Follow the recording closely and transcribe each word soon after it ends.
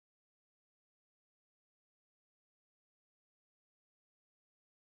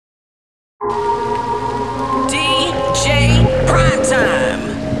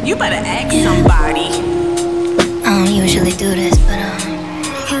You better ask somebody. I don't usually do this, but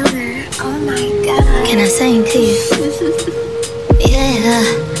oh my God. can I sing to you? Yeah.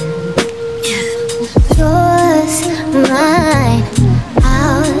 Yours, mine,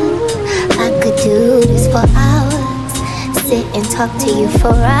 ours. I could do this for hours. Sit and talk to you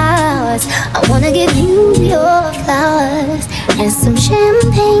for hours. I wanna give you your flowers and some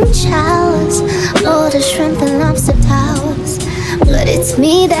champagne showers, all the shrimp and lobster towers. But it's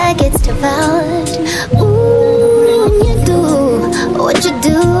me that gets devoured. Ooh, you do what you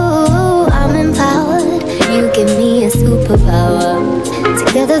do. I'm empowered. You give me a superpower.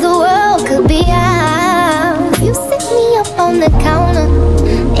 Together the world could be ours. You set me up on the counter.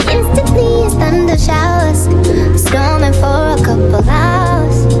 Instantly it's thunder showers, storming for a couple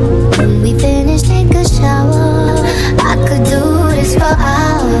hours. When we finish, take a shower. I could do this for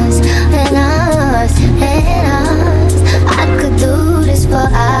hours and hours and hours. I could do this for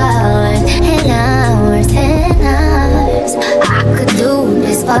hours and hours and hours. I could do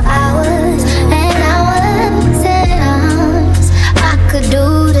this for hours and hours and hours. I could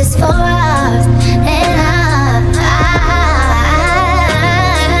do this for hours and hours.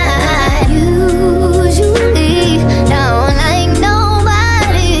 I usually don't like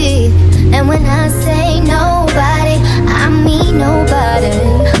nobody, and when I say nobody, I mean nobody.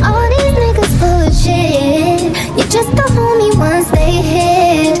 All these niggas full of shit. You're just a homie once they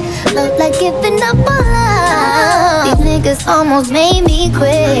hit. Look like giving up on love. These niggas almost made me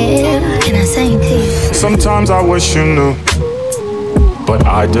quit. Can I sing to you? Sometimes I wish you knew, but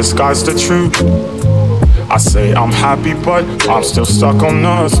I disguise the truth. I say I'm happy, but I'm still stuck on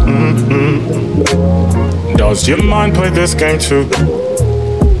us. Does your mind play this game too?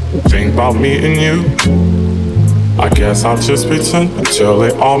 Think about me and you. I guess I'll just pretend until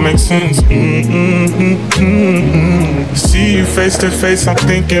it all makes sense. See you face to face, I'm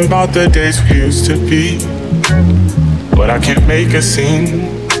thinking about the days we used to be. But I can't make a scene.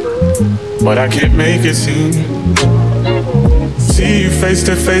 But I can't make it seem. See you face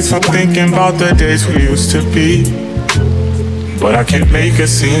to face, I'm thinking about the days we used to be. But I can't make a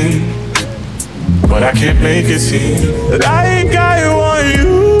scene. But I can't make it seem that I ain't got you on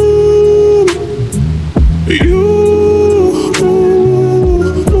you.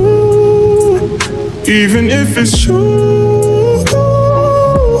 Even if it's true.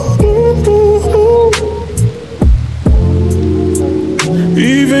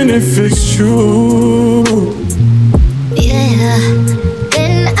 Even if it's true. Yeah.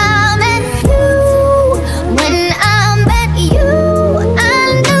 When I met you, when I met you, I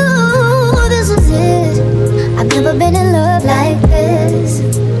knew this was it. I've never been in love like this.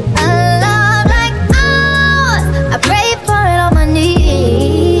 A love like ours. I pray for it on my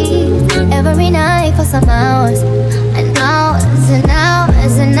knees every night for some hours and hours and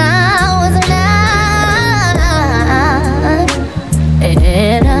hours and hours and hours.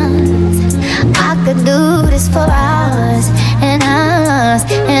 And I could do this for hours and hours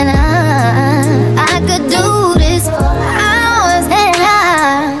and hours. I could do this for hours and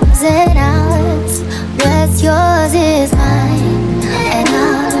hours and hours. What's yours is mine and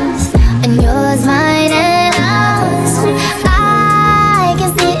ours, and yours mine and ours. I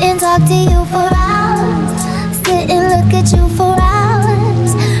can sit and talk to you for hours, sit and look at you for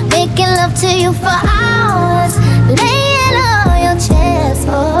hours, making love to you for hours, laying on your chest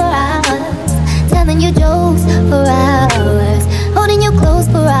for hours, telling you jokes for hours, holding you close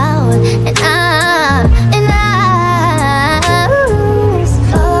for hours, and hours.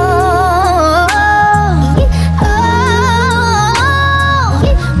 Oh,